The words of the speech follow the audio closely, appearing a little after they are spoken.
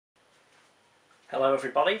Hello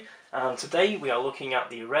everybody, and today we are looking at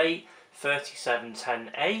the Array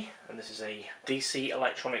 3710A, and this is a DC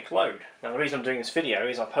electronic load. Now the reason I'm doing this video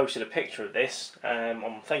is I posted a picture of this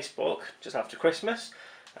on Facebook just after Christmas.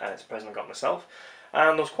 It's a present I got myself,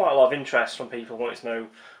 and there was quite a lot of interest from people wanting to know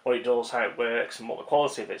what it does, how it works and what the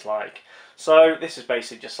quality of it's like. So this is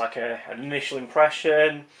basically just like an initial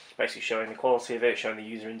impression, basically showing the quality of it, showing the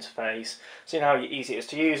user interface, seeing how easy it is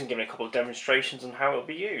to use and giving a couple of demonstrations on how it will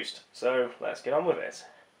be used. So let's get on with it.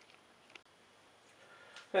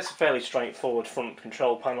 It's a fairly straightforward front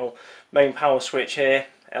control panel. Main power switch here,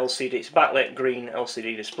 LCD, it's a backlit green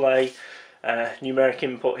LCD display. Numeric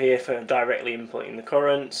input here for directly inputting the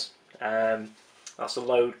current. That's the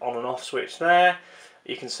load on and off switch there.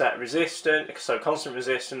 You can set resistance, so constant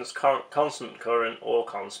resistance, constant current or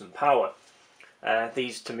constant power.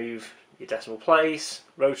 These to move your decimal place,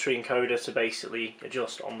 rotary encoder to basically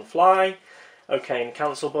adjust on the fly, OK and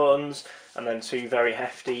cancel buttons, and then two very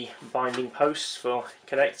hefty binding posts for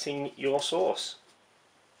connecting your source.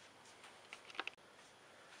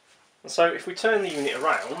 And so if we turn the unit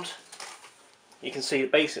around, you can see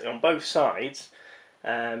that basically on both sides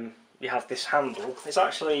you have this handle. It's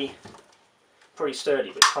actually pretty sturdy,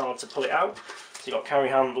 but it's hard to pull it out. So you've got carry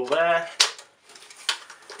handle there,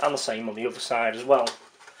 and the same on the other side as well.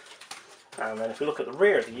 And then if we look at the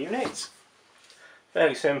rear of the unit,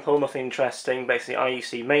 fairly simple, nothing interesting. Basically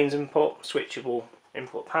IUC mains input, switchable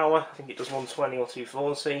input power, I think it does 120 or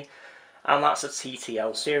 240, and that's a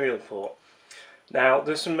TTL serial port. Now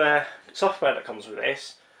there's some software that comes with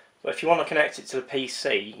this, but if you want to connect it to the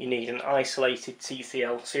PC you need an isolated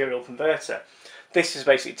TTL serial converter. This is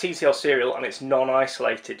basically TTL serial and it's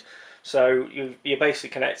non-isolated, so you're basically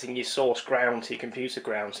connecting your source ground to your computer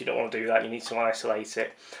ground, so you don't want to do that, you need to isolate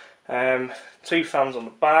it. Two fans on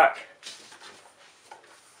the back.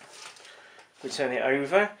 We turn it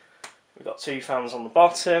over, we've got two fans on the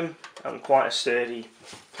bottom and quite a sturdy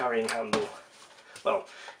carrying handle, well,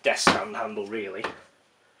 desk stand handle really.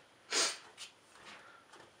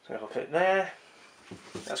 So look at it there,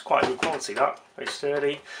 that's quite good quality, that, very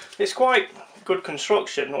sturdy. It's quite good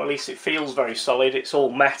construction, or at least it feels very solid. It's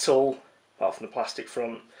all metal apart from the plastic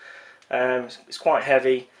front. It's quite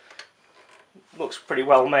heavy, looks pretty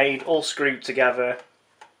well made, all screwed together.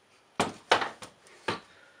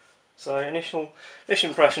 So initial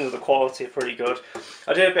impressions of the quality are pretty good.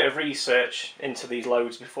 I did a bit of research into these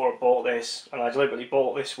loads before I bought this, and I deliberately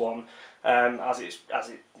bought this one as it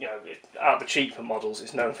you know, out of the cheaper models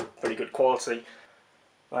it's known for pretty good quality.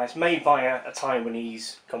 It's made by a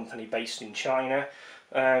Taiwanese company based in China,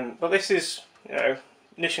 but this is, you know,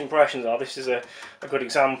 initial impressions are this is a good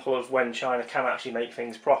example of when China can actually make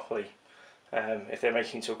things properly, if they're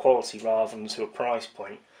making to a quality rather than to a price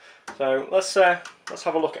point. So let's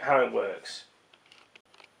have a look at how it works.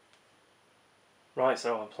 Right,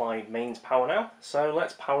 so I've applied mains power now, so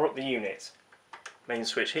let's power up the unit. Main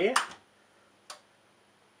switch here.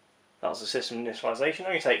 That's the system initialization,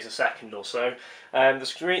 only takes a second or so. The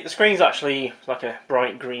screen's actually like a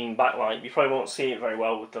bright green backlight. You probably won't see it very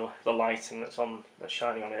well with the lighting that's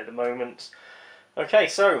shining on it at the moment. Okay,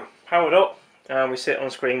 so powered up, and we sit on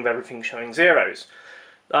a screen with everything showing zeros.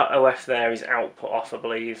 That OF there is output off, I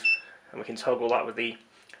believe, and we can toggle that with the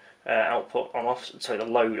output on off, so the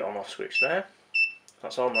load on off switch there.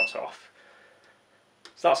 That's on, that's off.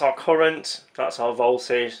 So that's our current, that's our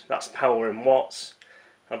voltage, that's power in watts.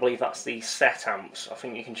 I believe that's the set amps. I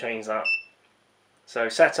think you can change that. So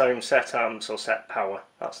set ohms, set amps or set power.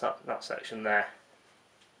 That's that section there.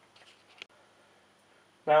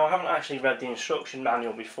 Now I haven't actually read the instruction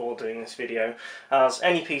manual before doing this video, as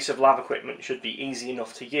any piece of lab equipment should be easy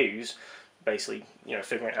enough to use. Basically, you know,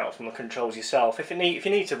 figuring it out from the controls yourself. If you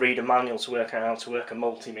need to read a manual to work out how to work a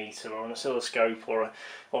multimeter or an oscilloscope or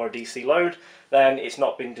a DC load, then it's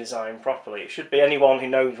not been designed properly. It should be anyone who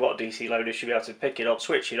knows what a DC load is should be able to pick it up,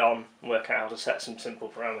 switch it on, and work out how to set some simple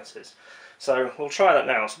parameters. So we'll try that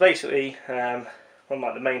now. So basically, on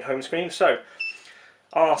like the main home screen, so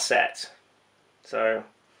R set. So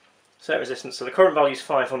set resistance. So the current value is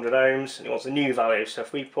 500 ohms, and it wants a new value. So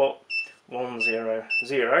if we put 100.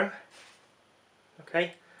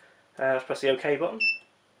 Okay, let's press the OK button.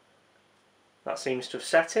 That seems to have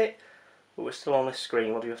set it, but we're still on this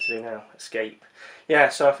screen. What do you have to do now? Escape. Yeah,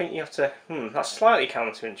 so I think you have to, that's slightly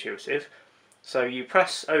counterintuitive. So you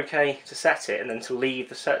press OK to set it, and then to leave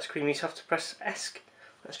the set screen you have to press ESC.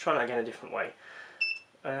 Let's try that again a different way.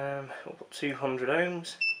 We'll put 200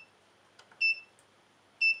 ohms.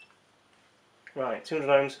 Right, 200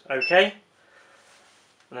 ohms, OK.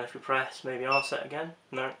 And then if we press maybe R set again,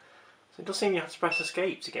 no. So it does seem you have to press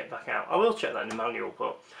escape to get back out. I will check that in the manual,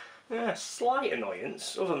 but Yeah, slight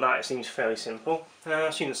annoyance. Other than that, it seems fairly simple.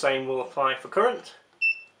 Assume the same will apply for current.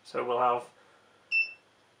 So we'll have,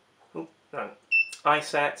 oh, no, I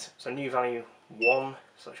set, so new value 1,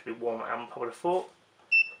 so that should be 1 amp I would have thought.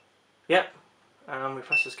 Yep, and we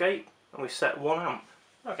press escape and we set 1 amp.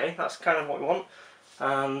 Okay, that's kind of what we want.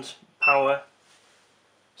 And power,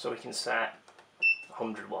 so we can set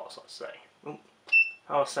 100 watts, let's say. Ooh,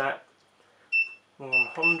 power set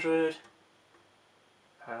 100,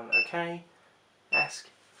 and OK, ESC.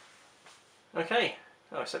 OK,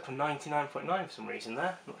 oh, it's set to 99.9 for some reason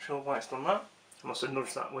there. Not sure why it's done that. I must have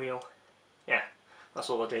nudged that wheel. Yeah, that's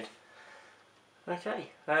all I did.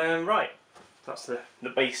 Okay, right, that's the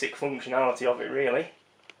basic functionality of it really.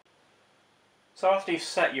 So after you've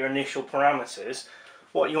set your initial parameters,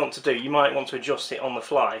 what you want to do, you might want to adjust it on the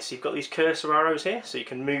fly. So you've got these cursor arrows here, so you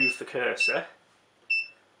can move the cursor.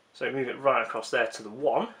 So move it right across there to the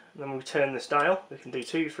 1, and then when we turn this dial, we can do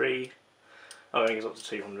 2, 3, oh, it goes up to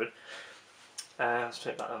 200. Let's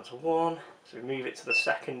take that down to 1, so we move it to the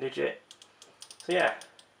second digit. So yeah,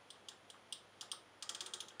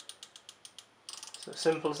 so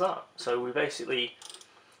simple as that. So we basically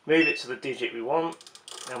move it to the digit we want,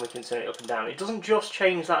 and we can turn it up and down. It doesn't just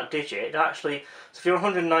change that digit, it actually, so if you're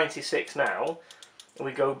 196 now, and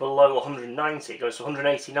we go below 190, it goes to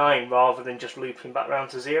 189 rather than just looping back round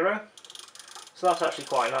to 0. So that's actually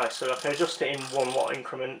quite nice. So I can adjust it in 1 watt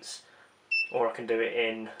increments, or I can do it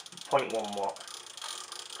in 0.1 watt.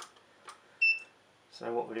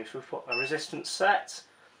 So what we do is we put a resistance set,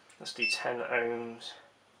 let's do 10 ohms.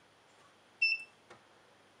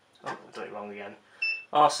 Oh, I've done it wrong again.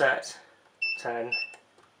 R set 10,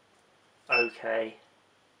 OK,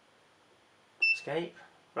 escape.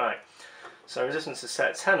 Right, so resistance is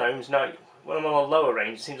set 10 ohms. Now, when I'm on a lower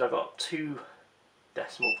range, it seems I've got 2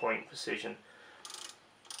 decimal point precision.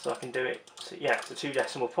 So I can do it, to, yeah, to 2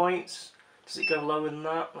 decimal points. Does it go lower than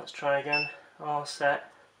that? Let's try again. R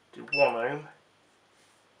set, do 1 ohm.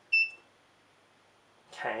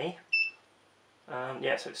 Okay.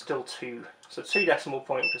 Yeah, so it's still 2. So 2 decimal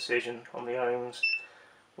point precision on the ohms.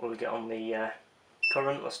 What do we get on the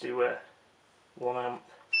current? Let's do 1 amp.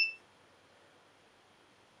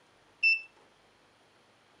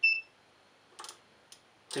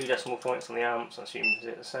 Two decimal points on the amps. I assume, is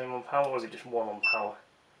it the same on power, or is it just 1 on power?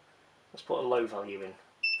 Let's put a low value in.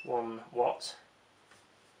 1 watt.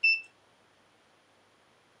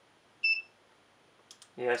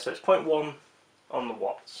 Yeah, so it's 0.1 on the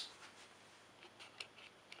watts.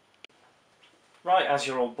 Right, as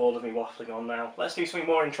you're all bored of me waffling on now, let's do something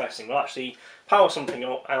more interesting. We'll actually power something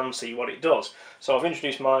up and see what it does. So I've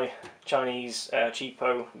introduced my Chinese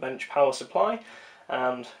cheapo bench power supply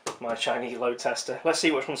and my Chinese load tester. Let's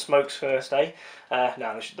see which one smokes first, eh?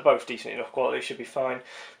 No, they're both decent enough quality, should be fine.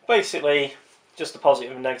 Basically, just the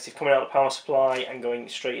positive and negative coming out of the power supply and going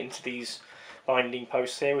straight into these binding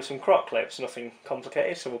posts here with some croc clips, nothing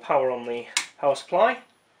complicated. So we'll power on the power supply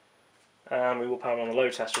and we will power on the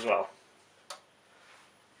load tester as well.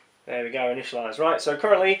 There we go, initialised. Right, so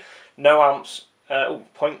currently no amps,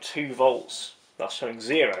 0.2 volts, that's showing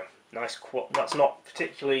 0. Nice, that's not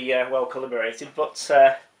particularly well calibrated, but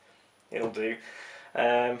it'll do.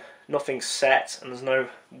 Nothing's set, and there's no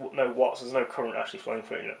watts, there's no current actually flowing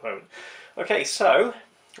through it at the moment. Okay, so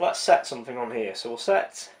let's set something on here. So we'll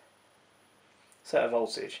set a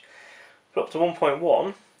voltage. Put up to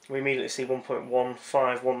 1.1, we immediately see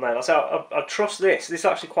 1.151 there. That's how I trust this. This is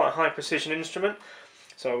actually quite a high precision instrument.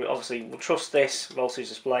 So obviously we'll trust this voltage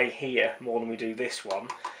display here more than we do this one.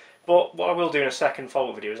 But what I will do in a second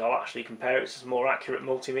follow-up video is I'll actually compare it to some more accurate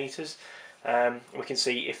multimeters. We can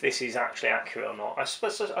see if this is actually accurate or not. I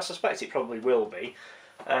suspect it probably will be.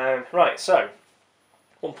 Right, so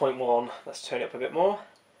 1.1, let's turn it up a bit more.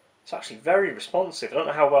 It's actually very responsive. I don't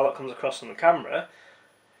know how well it comes across on the camera.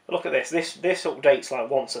 But look at this. This updates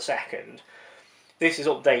like once a second. This is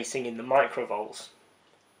updating in the microvolts.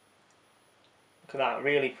 Look at that,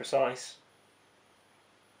 really precise.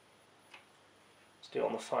 Let's do it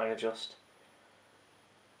on the fine adjust.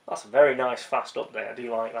 That's a very nice fast update, I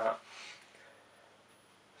do like that.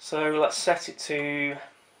 So let's set it to,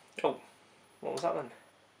 oh, what was that then?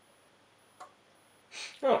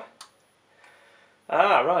 Oh,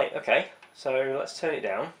 right, okay, so let's turn it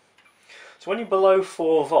down. So when you're below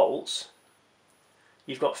 4 volts,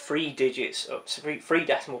 you've got 3 digits, three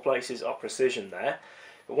decimal places of precision there.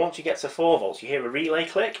 But once you get to 4 volts, you hear a relay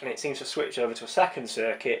click, and it seems to switch over to a second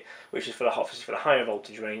circuit, which is for the higher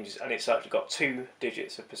voltage ranges, and it's actually got 2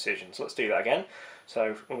 digits of precision. So let's do that again.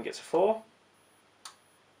 So when we get to 4,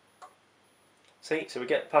 see, so we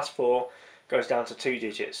get past 4, goes down to 2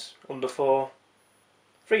 digits. Under 4,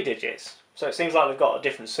 3 digits. So it seems like they've got a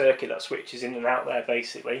different circuit that switches in and out there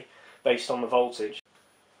basically, based on the voltage.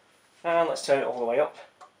 And let's turn it all the way up.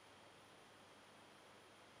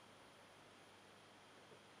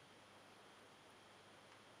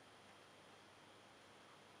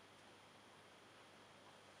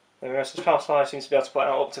 There we go, so the power supply seems to be able to put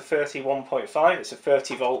out up to 31.5, it's a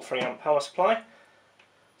 30 volt 3 amp power supply.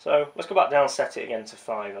 So let's go back down and set it again to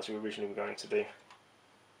 5 as we originally were going to do.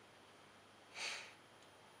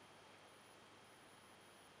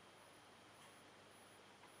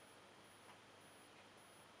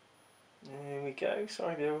 There we go,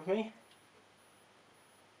 sorry, bear with me.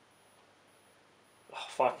 Oh,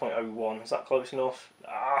 5.01, is that close enough?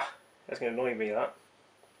 Ah, that's going to annoy me, that.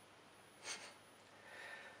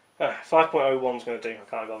 5.01 is going to do, I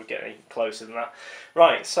can't bother getting any closer than that.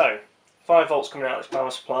 Right, so 5 volts coming out of this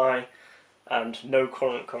power supply and no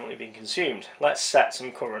current currently being consumed. Let's set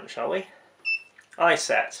some current, shall we? I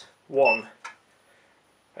set 1,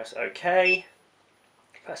 press OK,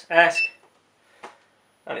 press ESC,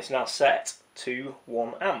 and it's now set to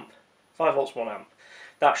 1 amp. 5 volts, 1 amp.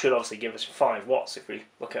 That should obviously give us 5 watts if we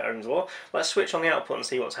look at Ohm's law. Let's switch on the output and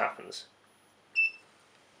see what happens.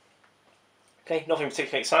 Okay, nothing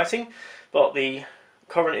particularly exciting, but the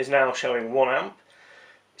current is now showing 1 amp.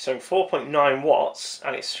 It's showing 4.9 watts,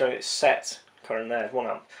 and it's showing its set current there, 1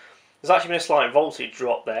 amp. There's actually been a slight voltage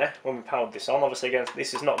drop there when we powered this on. Obviously, again,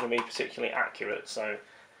 this is not going to be particularly accurate, so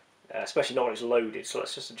especially not when it's loaded. So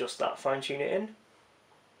let's just adjust that, fine tune it in.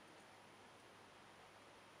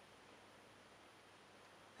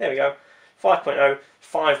 There we go, 5.0,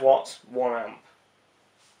 5 watts, 1 amp.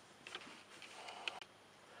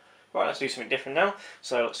 Right, let's do something different now.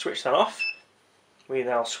 So let's switch that off. We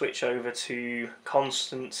now switch over to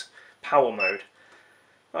constant power mode.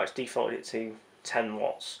 Right, it's defaulted it to 10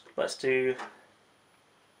 watts. Let's do,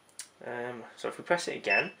 so if we press it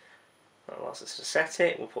again, that allows us to set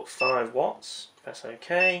it. We'll put 5 watts, press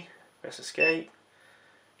OK, press escape.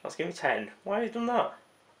 Let's give me 10. Why have you done that?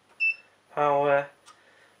 Power,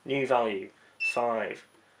 new value, 5.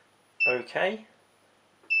 OK.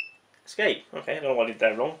 Escape. Okay, I don't know what I did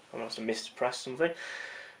there wrong. I must have mispressed something.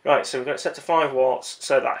 Right, so we've got it set to 5 watts,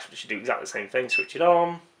 so that should do exactly the same thing. Switch it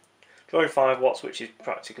on. Drawing 5 watts, which is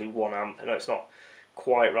practically 1 amp. I know it's not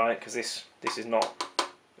quite right because this is not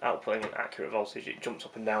outputting an accurate voltage. It jumps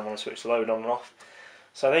up and down when I switch the load on and off.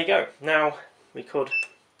 So there you go. Now we could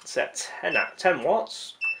set 10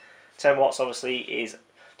 watts. 10 watts obviously is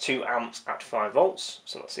 2 amps at 5 volts.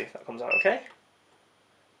 So let's see if that comes out okay.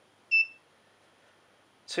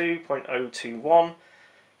 2.021.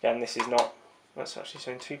 Again, this is not, that's actually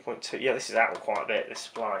saying 2.2. Yeah, this is out quite a bit, this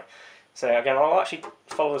supply. So again, I'll actually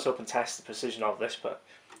follow this up and test the precision of this, but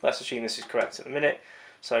let's assume this is correct at the minute.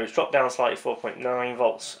 So it's dropped down slightly, 4.9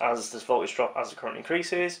 volts as this voltage drop as the current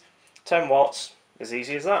increases. 10 watts, as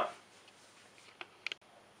easy as that.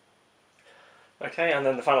 Okay, and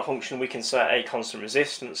then the final function, we can set a constant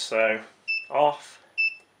resistance. So off,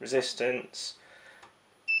 resistance,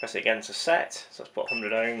 press it again to set, so let's put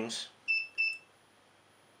 100 ohms,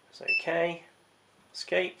 press OK,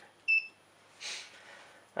 escape,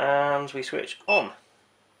 and we switch on.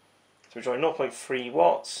 So we're drawing 0.3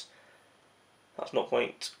 watts, that's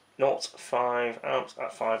 0.05 amps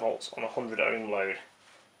at 5 volts on a 100 ohm load.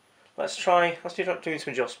 Let's do doing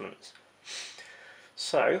some adjustments.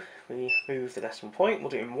 So we move the decimal point, we'll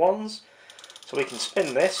do it in ones, so we can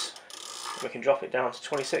spin this, and we can drop it down to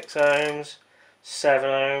 26 ohms, 7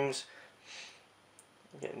 ohms,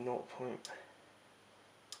 we get 0.6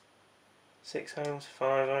 ohms,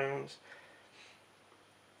 5 ohms,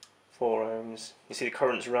 4 ohms. You see the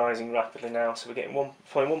current's rising rapidly now, so we're getting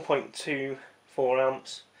 1.24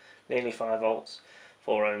 amps, nearly 5 volts,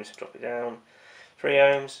 4 ohms, drop it down, 3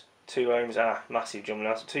 ohms, 2 ohms, massive jump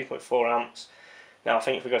now, so 2.4 amps. Now I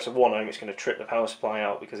think if we go to 1 ohm it's going to trip the power supply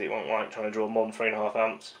out because it won't like trying to draw more than 3.5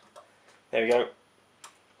 amps. There we go.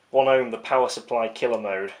 1 ohm, the power supply killer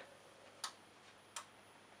mode.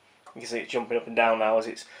 You can see it's jumping up and down now as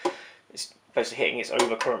it's basically hitting its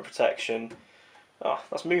overcurrent protection. Oh,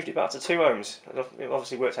 that's moved it back to 2 ohms. It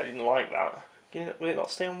obviously worked out, I didn't like that. Will it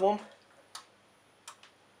not stay on 1?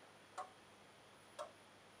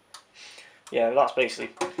 Yeah, that's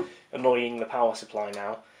basically annoying the power supply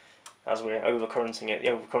now. As we're overcurrenting it, the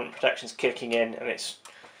overcurrent protection's kicking in and it's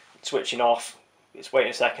switching off. It's waiting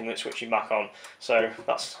a second and it's switching back on. So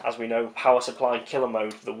that's, as we know, power supply killer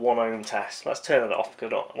mode, the 1 ohm test. Let's turn that off because I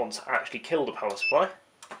don't want to actually kill the power supply.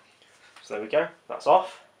 So there we go, that's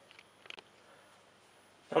off.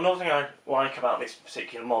 Now, another thing I like about this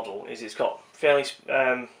particular model is it's got fairly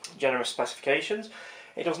generous specifications.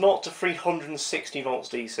 It does 0 to 360 volts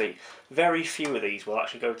DC. Very few of these will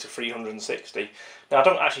actually go to 360. Now I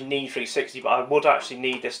don't actually need 360, but I would actually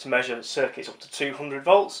need this to measure circuits up to 200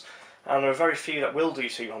 volts, and there are very few that will do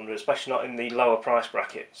 200, especially not in the lower price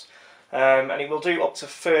brackets. And it will do up to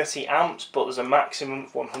 30 amps, but there's a maximum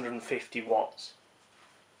of 150 watts.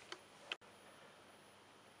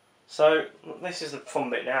 So this is the fun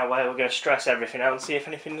bit now, where we're going to stress everything out and see if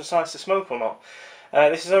anything decides to smoke or not.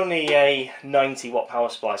 This is only a 90 watt power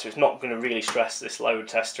supply, so it's not going to really stress this load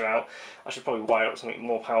tester out. I should probably wire up something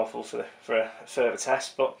more powerful for a further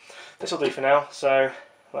test, but this will do for now. So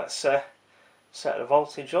let's set the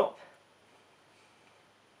voltage up.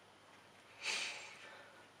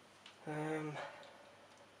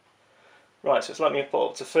 Right, so it's let me put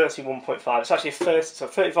up to 31.5. It's actually a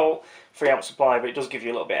 30 volt 3 amp supply, but it does give you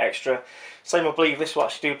a little bit extra. Same, I believe this will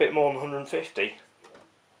actually do a bit more than 150.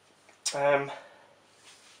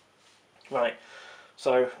 Right,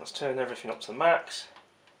 so let's turn everything up to the max.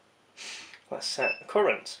 Let's set the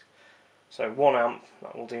current. So 1 amp,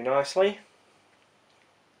 that will do nicely.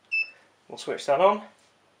 We'll switch that on.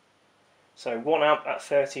 So 1 amp at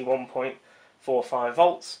 31.45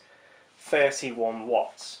 volts, 31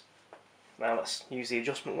 watts. Now let's use the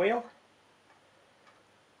adjustment wheel.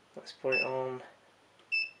 Let's put it on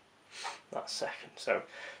that second. So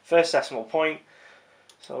first decimal point.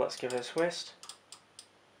 So let's give it a twist.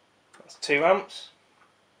 That's 2 amps.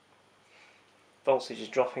 Voltage is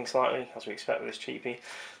dropping slightly, as we expect with this cheapie.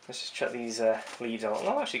 Let's just check these leads out.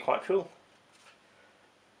 Oh, actually quite cool.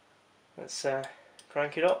 Let's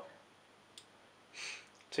crank it up.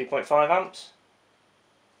 2.5 amps.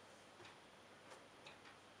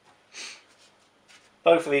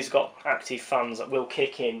 Both of these have got active fans that will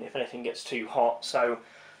kick in if anything gets too hot, so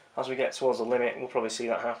as we get towards the limit we'll probably see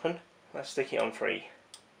that happen. Let's stick it on 3.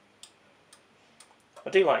 I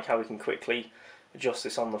do like how we can quickly adjust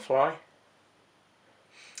this on the fly.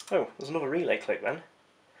 Oh, there's another relay click then.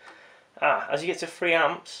 As you get to 3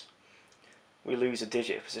 amps we lose a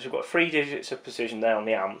digit of precision. We've got 3 digits of precision there on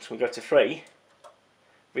the amps. We go to 3,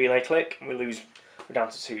 relay click, and we're down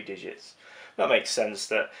to 2 digits. That makes sense.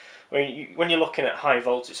 That when you're looking at high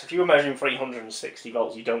voltage, if you were measuring 360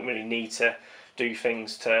 volts, you don't really need to do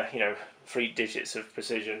things to 3 digits of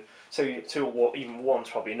precision. So 2 or even 1's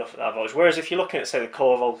probably enough at that voltage. Whereas if you're looking at, say, the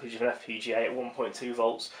core voltage of an FPGA at 1.2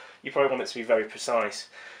 volts, you probably want it to be very precise.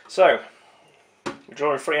 So we're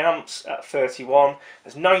drawing 3 amps at 31.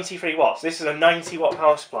 There's 93 watts. This is a 90 watt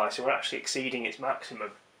power supply, so we're actually exceeding its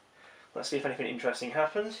maximum. Let's see if anything interesting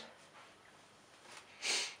happens.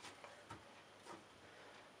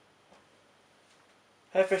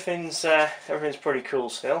 Everything's pretty cool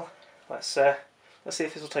still. Let's see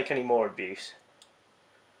if this will take any more abuse.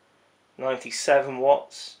 97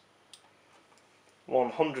 watts,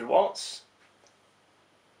 100 watts.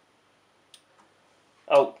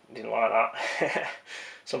 Oh, didn't like that.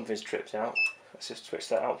 Something's tripped out. Let's just switch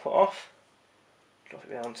that output off. Drop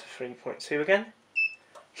it down to 3.2 again.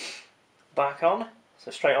 Back on.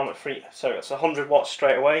 So straight on at 3. So it's 100 watts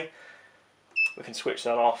straight away. We can switch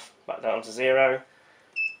that off, back down to 0.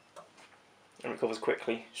 And recovers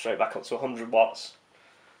quickly, straight back up to 100 watts.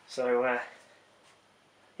 So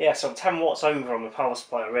yeah, so I'm 10 watts over on the power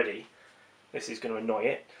supply already. This is going to annoy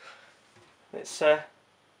it. It's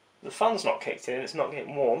the fan's not kicked in, it's not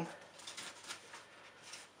getting warm.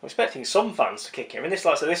 I'm expecting some fans to kick in. I mean, this,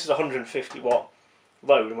 like I said, this is a 150 watt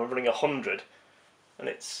load and we're running 100, and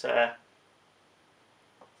it's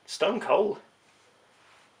stone cold.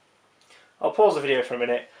 I'll pause the video for a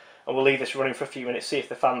minute and we'll leave this running for a few minutes, see if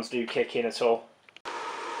the fans do kick in at all.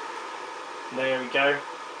 There we go.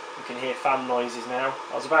 You can hear fan noises now.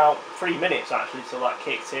 That was about 3 minutes actually till that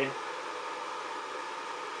kicked in.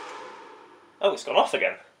 Oh, it's gone off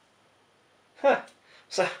again. Huh.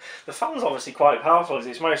 So the fan's obviously quite powerful as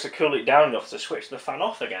it's managed to cool it down enough to switch the fan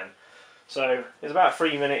off again. So it's about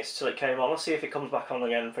 3 minutes till it came on. Let's see if it comes back on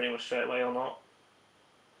again pretty much straight away or not.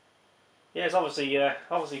 Yeah, it's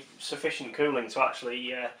obviously sufficient cooling to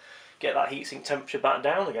actually get that heatsink temperature back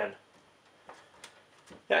down again.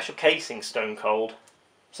 The actual casing's stone cold,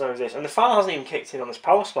 so is this. And the fan hasn't even kicked in on this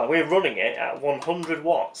power supply. We're running it at 100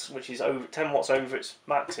 watts, which is over 10 watts over its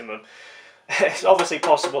maximum. It's obviously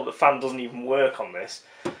possible the fan doesn't even work on this.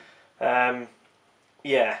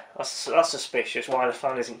 Yeah, that's suspicious why the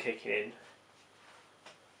fan isn't kicking in.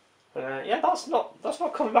 Yeah, that's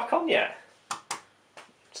not coming back on yet.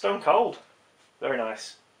 Stone cold. Very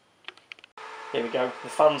nice. Here we go. The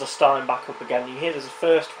fans are starting back up again. You hear there's a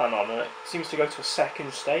first fan on and it seems to go to a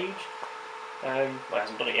second stage. Well, it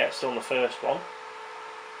hasn't done it yet, still on the first one.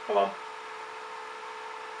 Come on.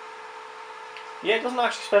 Yeah, it doesn't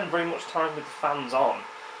actually spend very much time with the fans on.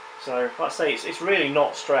 So, like I say, it's really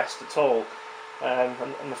not stressed at all. And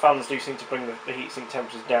the fans do seem to bring the heatsink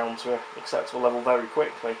temperatures down to an acceptable level very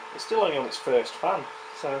quickly. It's still only on its first fan,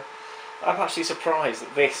 so I'm actually surprised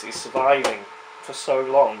that this is surviving for so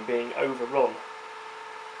long, being overrun.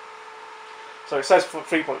 So it says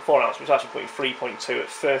 3.4 amps, which is actually putting 3.2 at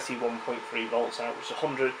 31.3 volts out, which is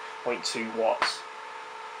 100.2 watts.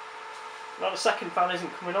 Now the second fan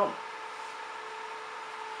isn't coming on.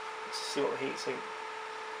 Let's see what the heatsink.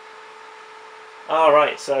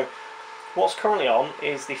 Alright, so what's currently on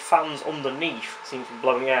is the fans underneath seem to be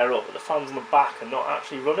blowing air up, but the fans on the back are not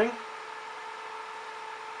actually running.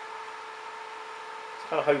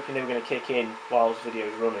 So I'm kind of hoping they were going to kick in while this video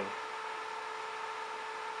is running.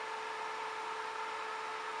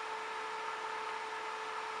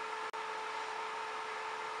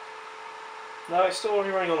 No, it's still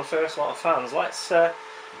only running on the first lot of fans. Let's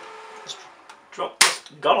drop this.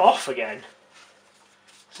 Gone off again.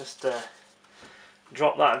 Just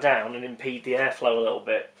drop that down and impede the airflow a little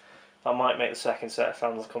bit. That might make the second set of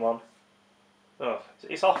fans come on. Oh,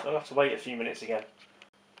 it's off. I'll have to wait a few minutes again.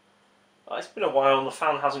 It's been a while and the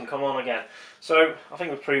fan hasn't come on again. So I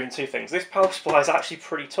think we've proven two things. This power supply is actually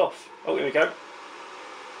pretty tough. Oh, here we go.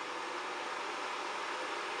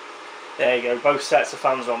 There you go, both sets of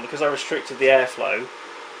fans are on. Because I restricted the airflow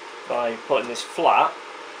by putting this flat,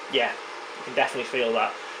 yeah, you can definitely feel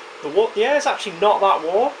that. The air is actually not that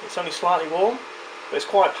warm, it's only slightly warm, but it's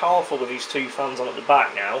quite powerful with these two fans on at the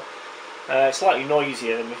back now. It's slightly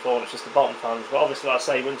noisier than before, it's just the bottom fans, but obviously like I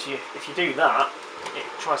say, if you do that, it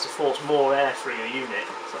tries to force more air through your unit.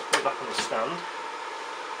 So let's put it back on the stand.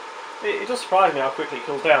 It does surprise me how quickly it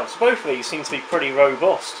cools down. So both of these seem to be pretty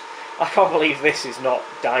robust. I can't believe this is not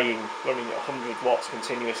dying, running at 100 watts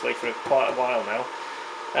continuously for quite a while now.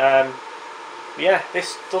 Yeah,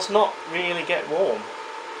 this does not really get warm.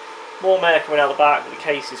 Warm air coming out the back, but the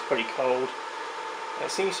case is pretty cold. It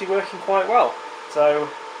seems to be working quite well. So,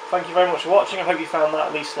 thank you very much for watching. I hope you found that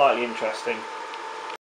at least slightly interesting.